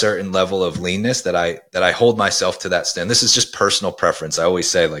a certain level of leanness that I hold myself to that stand. This is just personal preference. I always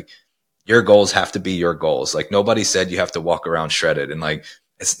say, like, your goals have to be your goals. Like, nobody said you have to walk around shredded, and like,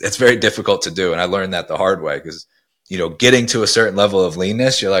 it's very difficult to do. And I learned that the hard way, because getting to a certain level of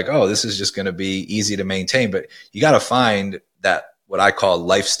leanness, you're like, oh, this is just going to be easy to maintain. But you got to find that what I call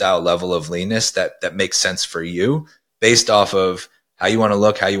lifestyle level of leanness that makes sense for you based off of how you want to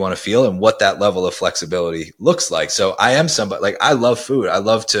look, how you want to feel, and what that level of flexibility looks like. So I am somebody, like, I love food. I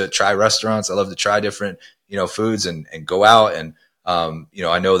love to try restaurants. I love to try different, foods and go out. And,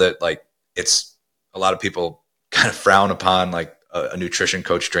 I know that, like, it's a lot of people kind of frown upon, like, a nutrition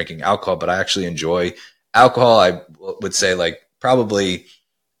coach drinking alcohol, but I actually enjoy alcohol. I would say, like, probably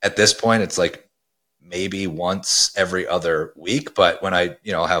at this point, it's like maybe once every other week. But when I,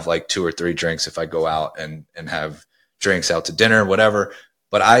 have like 2 or 3 drinks, if I go out and have drinks out to dinner, whatever.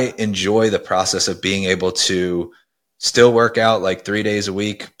 But I enjoy the process of being able to still work out like 3 days a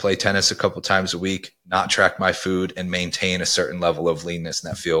week, play tennis a couple times a week, not track my food, and maintain a certain level of leanness.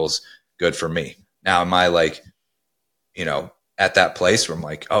 And that feels good for me. Now, am I like, at that place where I'm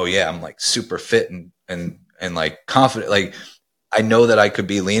like, oh yeah, I'm like super fit and like confident. Like, I know that I could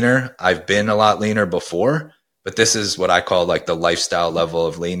be leaner. I've been a lot leaner before, but this is what I call like the lifestyle level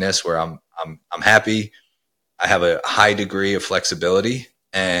of leanness, where I'm happy. I have a high degree of flexibility.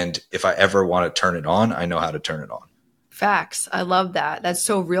 And if I ever want to turn it on, I know how to turn it on. Facts. I love that. That's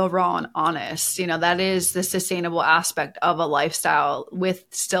so real, raw, and honest. That is the sustainable aspect of a lifestyle with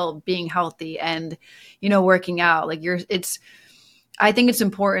still being healthy and, working out. Like I think it's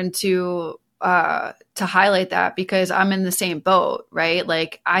important to highlight that, because I'm in the same boat, right?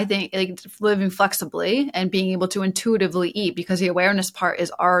 Like, I think, like, living flexibly and being able to intuitively eat, because the awareness part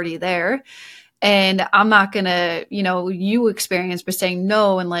is already there. And I'm not going to, you experience by saying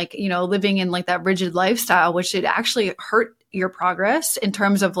no and, like, living in like that rigid lifestyle, which should actually hurt your progress in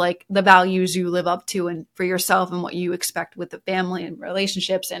terms of like the values you live up to and for yourself and what you expect with the family and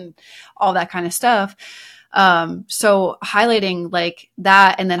relationships and all that kind of stuff. So highlighting like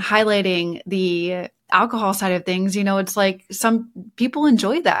that, and then highlighting the alcohol side of things, it's like some people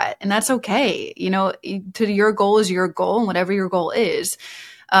enjoy that, and that's okay. To your goal is your goal, and whatever your goal is.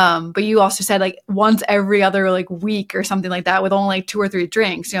 But you also said like once every other like week or something like that with only like 2 or 3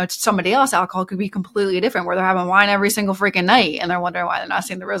 drinks. To somebody else, alcohol could be completely different, where they're having wine every single freaking night and they're wondering why they're not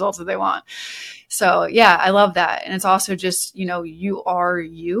seeing the results that they want. So yeah, I love that. And it's also just, you are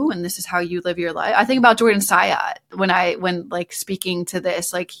you, and this is how you live your life. I think about Jordan Syatt when like speaking to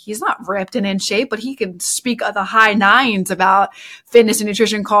this, like, he's not ripped and in shape, but he can speak at the high nines about fitness and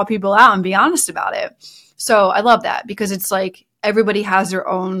nutrition, call people out and be honest about it. So I love that, because it's like, everybody has their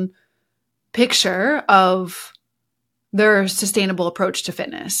own picture of their sustainable approach to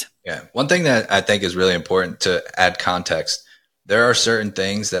fitness. Yeah. One thing that I think is really important to add context, there are certain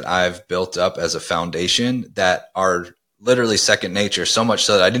things that I've built up as a foundation that are literally second nature, so much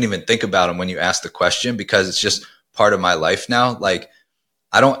so that I didn't even think about them when you asked the question, because it's just part of my life now. Like,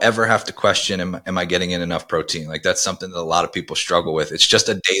 I don't ever have to question, am I getting in enough protein? Like, that's something that a lot of people struggle with. It's just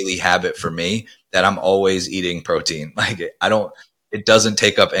a daily habit for me that I'm always eating protein. Like, it doesn't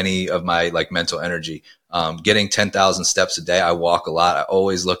take up any of my like mental energy. Getting 10,000 steps a day. I walk a lot. I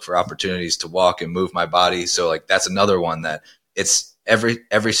always look for opportunities to walk and move my body. So like, that's another one that it's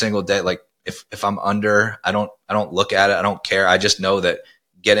every single day. Like, if I'm under, I don't look at it. I don't care. I just know that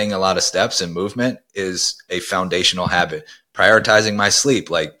getting a lot of steps and movement is a foundational habit. Prioritizing my sleep,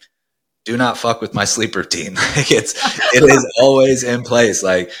 like, do not fuck with my sleep routine. Like, it is always in place.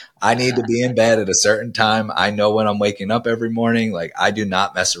 Like, I need to be in bed at a certain time. I know when I'm waking up every morning. Like, I do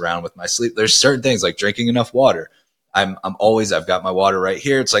not mess around with my sleep. There's certain things like drinking enough water. I've got my water right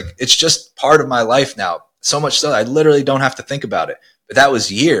here. It's like, it's just part of my life now. So much so I literally don't have to think about it. But that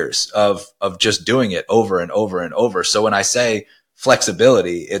was years of just doing it over and over and over. So when I say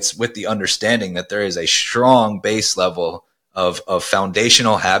flexibility, it's with the understanding that there is a strong base level of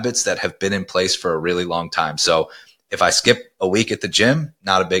foundational habits that have been in place for a really long time. So if I skip a week at the gym,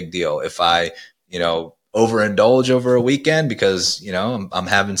 not a big deal. If I, overindulge over a weekend because, I'm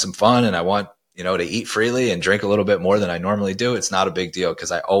having some fun and I want, to eat freely and drink a little bit more than I normally do, it's not a big deal,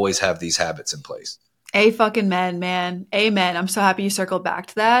 because I always have these habits in place. Man. Amen. I'm so happy you circled back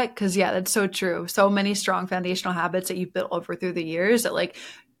to that, because yeah, that's so true. So many strong foundational habits that you've built over through the years that like,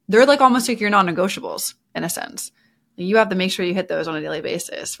 they're like almost like your non-negotiables in a sense. You have to make sure you hit those on a daily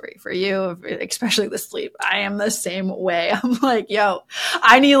basis for you, especially the sleep. I am the same way. I'm like, yo,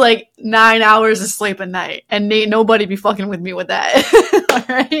 I need like 9 hours of sleep a night, and nobody be fucking with me with that. All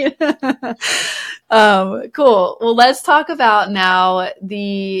right. Cool. Well, let's talk about now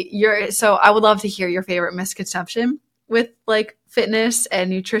so I would love to hear your favorite misconception with like fitness and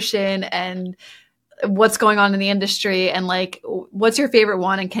nutrition and what's going on in the industry, and like, what's your favorite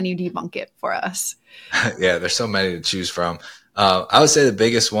one, and can you debunk it for us? Yeah, there's so many to choose from. I would say the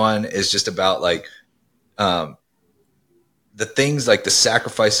biggest one is just about like the things, like the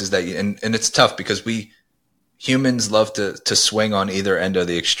sacrifices that and it's tough because humans love to swing on either end of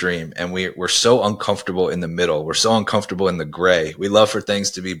the extreme, and we're so uncomfortable in the middle. We're so uncomfortable in the gray. We love for things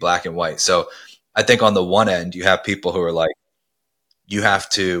to be black and white. So I think on the one end, you have people who are like, you have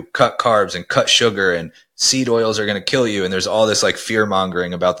to cut carbs and cut sugar, and seed oils are going to kill you. And there's all this like fear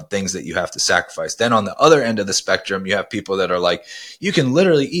mongering about the things that you have to sacrifice. Then on the other end of the spectrum, you have people that are like, you can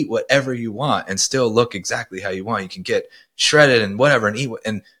literally eat whatever you want and still look exactly how you want. You can get shredded and whatever and eat.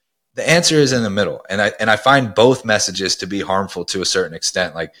 And the answer is in the middle. And I find both messages to be harmful to a certain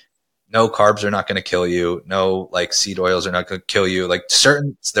extent. Like, no, carbs are not going to kill you. No, like seed oils are not going to kill you. Like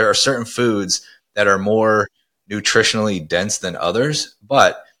there are certain foods that are more nutritionally dense than others.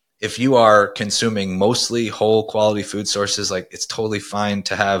 But if you are consuming mostly whole quality food sources, like it's totally fine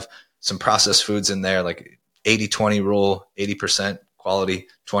to have some processed foods in there, like 80-20 rule, 80% quality,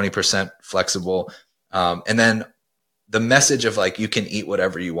 20% flexible. And then the message of like, you can eat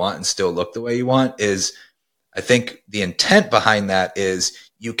whatever you want and still look the way you want is, I think the intent behind that is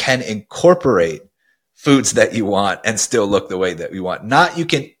you can incorporate foods that you want and still look the way that you want. Not you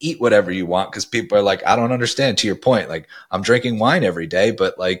can eat whatever you want, because people are like, I don't understand, to your point. Like, I'm drinking wine every day,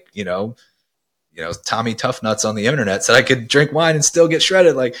 but like, Tommy Tough Nuts on the internet said I could drink wine and still get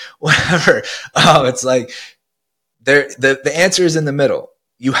shredded. Like, whatever. It's like the answer is in the middle.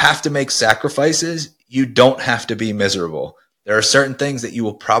 You have to make sacrifices. You don't have to be miserable. There are certain things that you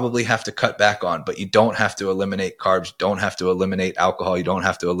will probably have to cut back on, but you don't have to eliminate carbs. You don't have to eliminate alcohol. You don't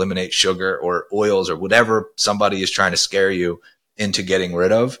have to eliminate sugar or oils or whatever somebody is trying to scare you into getting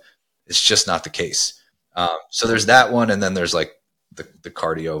rid of. It's just not the case. So there's that one. And then there's like the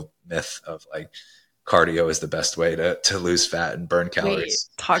cardio myth of like, cardio is the best way to lose fat and burn calories.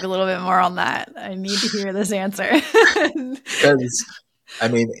 Wait, talk a little bit more on that. I need to hear this answer. Because I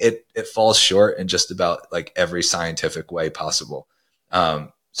mean, it falls short in just about like every scientific way possible.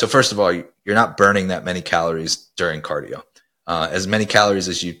 So first of all, you're not burning that many calories during cardio. As many calories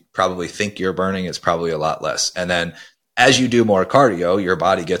as you probably think you're burning, it's probably a lot less. And then as you do more cardio, your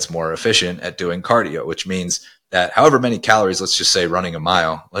body gets more efficient at doing cardio, which means that however many calories, let's just say running a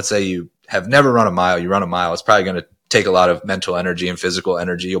mile, let's say you have never run a mile, you run a mile, it's probably going to take a lot of mental energy and physical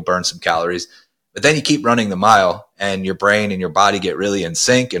energy. You'll burn some calories. But then you keep running the mile and your brain and your body get really in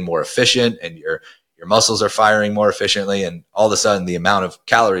sync and more efficient, and your muscles are firing more efficiently. And all of a sudden the amount of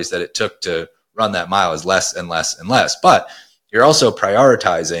calories that it took to run that mile is less and less and less. But you're also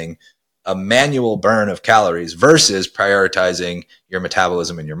prioritizing a manual burn of calories versus prioritizing your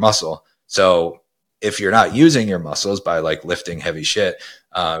metabolism and your muscle. So if you're not using your muscles by like lifting heavy shit,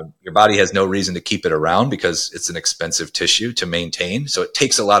 your body has no reason to keep it around because it's an expensive tissue to maintain. So it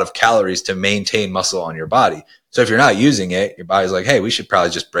takes a lot of calories to maintain muscle on your body. So if you're not using it, your body's like, hey, we should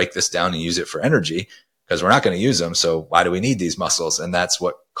probably just break this down and use it for energy because we're not going to use them. So why do we need these muscles? And that's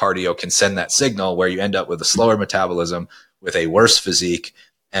what cardio can send that signal, where you end up with a slower metabolism, with a worse physique,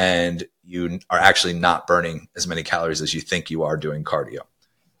 and you are actually not burning as many calories as you think you are doing cardio.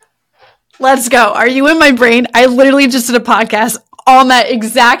 Let's go. Are you in my brain? I literally just did a podcast on that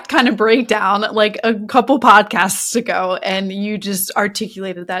exact kind of breakdown like a couple podcasts ago, and you just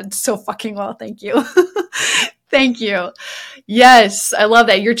articulated that so fucking well. Thank you. Thank you. Yes, I love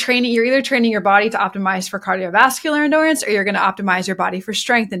that. You're either training your body to optimize for cardiovascular endurance, or you're going to optimize your body for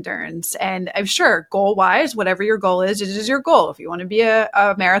strength endurance. And I'm sure goal-wise, whatever your goal is, it is your goal. If you want to be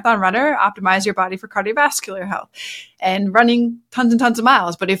a marathon runner, optimize your body for cardiovascular health and running tons and tons of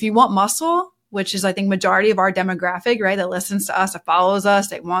miles. But if you want muscle, which is, I think, majority of our demographic, right, that listens to us, that follows us,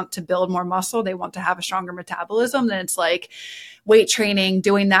 they want to build more muscle, they want to have a stronger metabolism, then it's like weight training,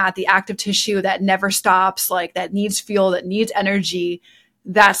 doing that, the active tissue that never stops, like that needs fuel, that needs energy.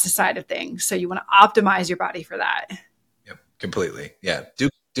 That's the side of things. So you want to optimize your body for that. Yep, completely. Yeah. Do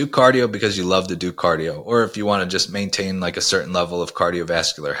cardio because you love to do cardio, or if you want to just maintain like a certain level of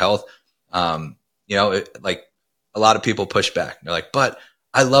cardiovascular health. Like a lot of people push back. They're like, but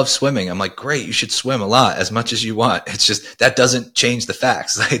I love swimming. I'm like, great, you should swim a lot, as much as you want. It's just, that doesn't change the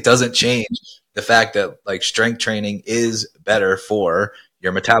facts. It doesn't change the fact that like strength training is better for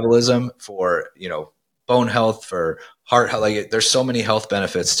your metabolism, for, bone health, for heart health. Like there's so many health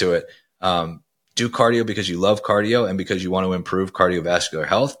benefits to it. Do cardio because you love cardio and because you want to improve cardiovascular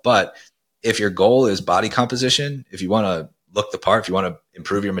health. But if your goal is body composition, if you want to look the part, if you want to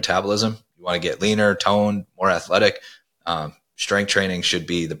improve your metabolism, you want to get leaner, toned, more athletic, strength training should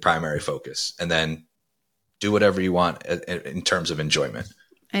be the primary focus, and then do whatever you want in terms of enjoyment.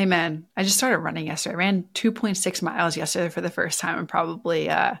 Amen. I just started running yesterday. I ran 2.6 miles yesterday for the first time in probably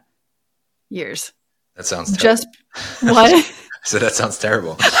years. That sounds just what? So that sounds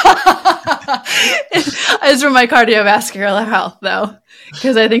terrible. It's for my cardiovascular health, though,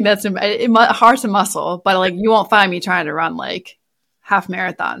 because I think that's heart's a muscle. But like, you won't find me trying to run like half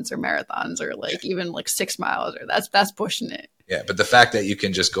marathons or like even like 6 miles, or that's pushing it. Yeah, but the fact that you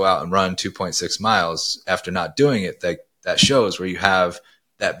can just go out and run 2.6 miles after not doing it, that shows where you have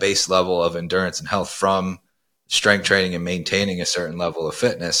that base level of endurance and health from strength training and maintaining a certain level of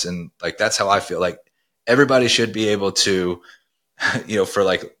fitness. And like, that's how I feel like everybody should be able to,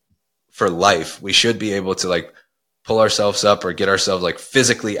 for life, we should be able to like pull ourselves up or get ourselves like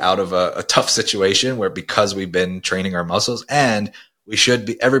physically out of a tough situation where, because we've been training our muscles, and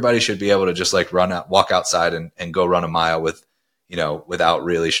everybody should be able to just like walk outside and go run a mile without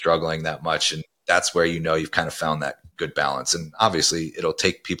really struggling that much. And that's where, you've kind of found that good balance. And obviously it'll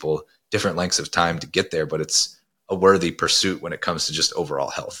take people different lengths of time to get there, but it's a worthy pursuit when it comes to just overall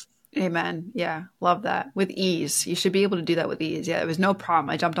health. Amen. Yeah. Love that. With ease. You should be able to do that with ease. Yeah. It was no problem.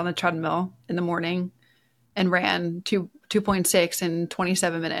 I jumped on the treadmill in the morning and ran 2.6 in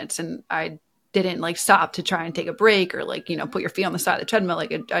 27 minutes. And I didn't like stop to try and take a break or like, put your feet on the side of the treadmill.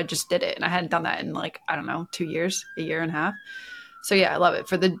 Like I just did it. And I hadn't done that in like, I don't know, 2 years, a year and a half. So yeah, I love it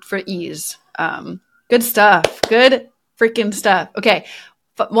for ease. Good stuff. Good freaking stuff. Okay.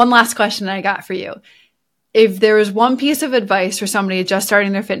 One last question I got for you. If there was one piece of advice for somebody just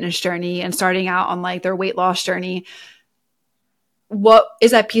starting their fitness journey and starting out on like their weight loss journey, what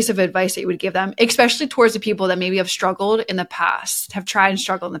is that piece of advice that you would give them, especially towards the people that maybe have struggled in the past, have tried and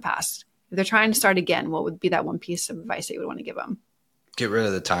struggled in the past? If they're trying to start again, what would be that one piece of advice that you would want to give them? Get rid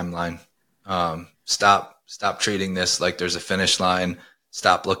of the timeline. Stop treating this like there's a finish line.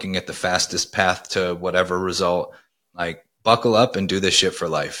 Stop looking at the fastest path to whatever result. Like, buckle up and do this shit for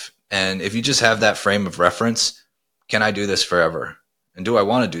life. And if you just have that frame of reference, can I do this forever? And do I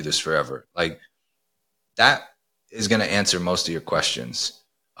want to do this forever? Like, that is going to answer most of your questions.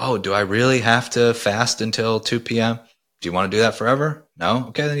 Oh, do I really have to fast until 2 p.m.? Do you want to do that forever? No?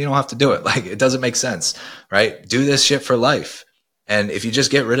 Okay, then you don't have to do it. Like, it doesn't make sense, right? Do this shit for life. And if you just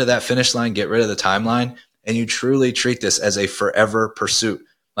get rid of that finish line, get rid of the timeline, and you truly treat this as a forever pursuit,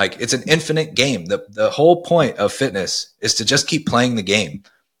 like, it's an infinite game. The whole point of fitness is to just keep playing the game.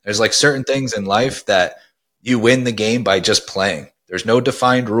 There's like certain things in life that you win the game by just playing. There's no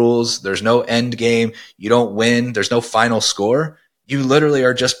defined rules. There's no end game. You don't win. There's no final score. You literally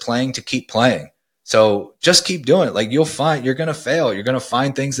are just playing to keep playing. So just keep doing it. Like, you'll find you're going to fail. You're going to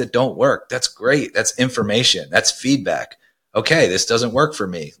find things that don't work. That's great. That's information. That's feedback. Okay, this doesn't work for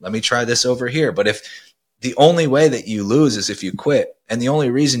me. Let me try this over here. But if the only way that you lose is if you quit, and the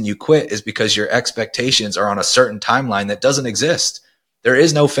only reason you quit is because your expectations are on a certain timeline that doesn't exist. There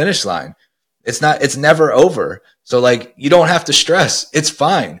is no finish line. It's never over. So like, you don't have to stress. It's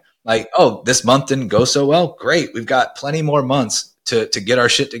fine. Like, oh, this month didn't go so well. Great. We've got plenty more months to get our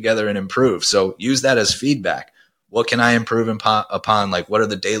shit together and improve. So use that as feedback. What can I improve upon? Like, what are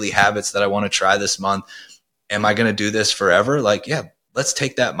the daily habits that I want to try this month? Am I going to do this forever? Like, yeah, let's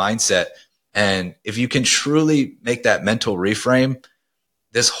take that mindset. And if you can truly make that mental reframe,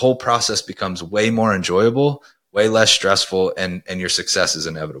 this whole process becomes way more enjoyable, way less stressful, and your success is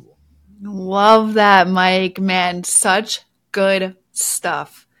inevitable. Love that, Mike. Man, such good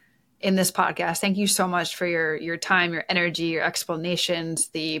stuff in this podcast. Thank you so much for your time, your energy, your explanations,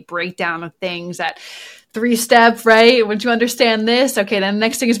 the breakdown of things, that 3-step, right? Once you understand this, okay, then the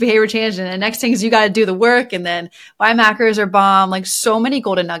next thing is behavior change, and the next thing is you got to do the work, and then why macros are bomb. Like, so many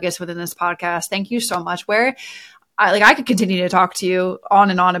golden nuggets within this podcast. Thank you so much. I could continue to talk to you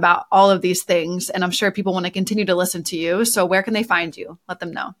on and on about all of these things, and I'm sure people want to continue to listen to you. So where can they find you? Let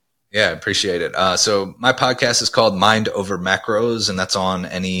them know. Yeah, I appreciate it. So my podcast is called Mind Over Macros, and that's on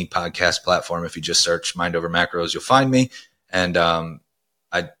any podcast platform. If you just search Mind Over Macros, you'll find me. And I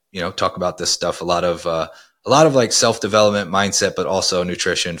talk about this stuff, a lot of like self-development, mindset, but also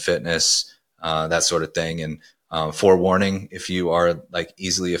nutrition, fitness, that sort of thing. And forewarning, if you are like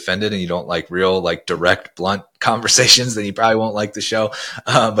easily offended and you don't like real, like direct, blunt conversations, then you probably won't like the show.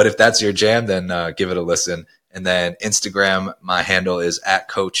 But if that's your jam, then give it a listen. And then Instagram, my handle is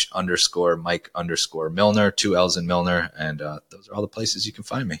 @coach_Mike_Millner, 2 L's in Millner. And those are all the places you can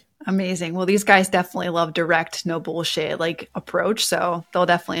find me. Amazing. Well, these guys definitely love direct, no bullshit like approach. So they'll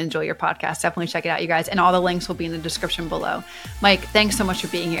definitely enjoy your podcast. Definitely check it out, you guys. And all the links will be in the description below. Mike, thanks so much for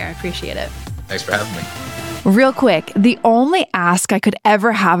being here. I appreciate it. Thanks for having me. Real quick, the only ask I could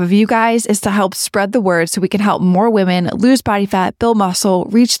ever have of you guys is to help spread the word so we can help more women lose body fat, build muscle,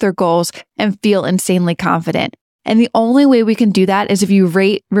 reach their goals, and feel insanely confident. And the only way we can do that is if you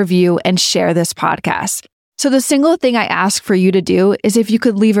rate, review, and share this podcast. So the single thing I ask for you to do is if you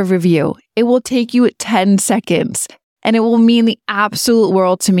could leave a review. It will take you 10 seconds. and it will mean the absolute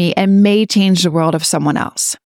world to me and may change the world of someone else.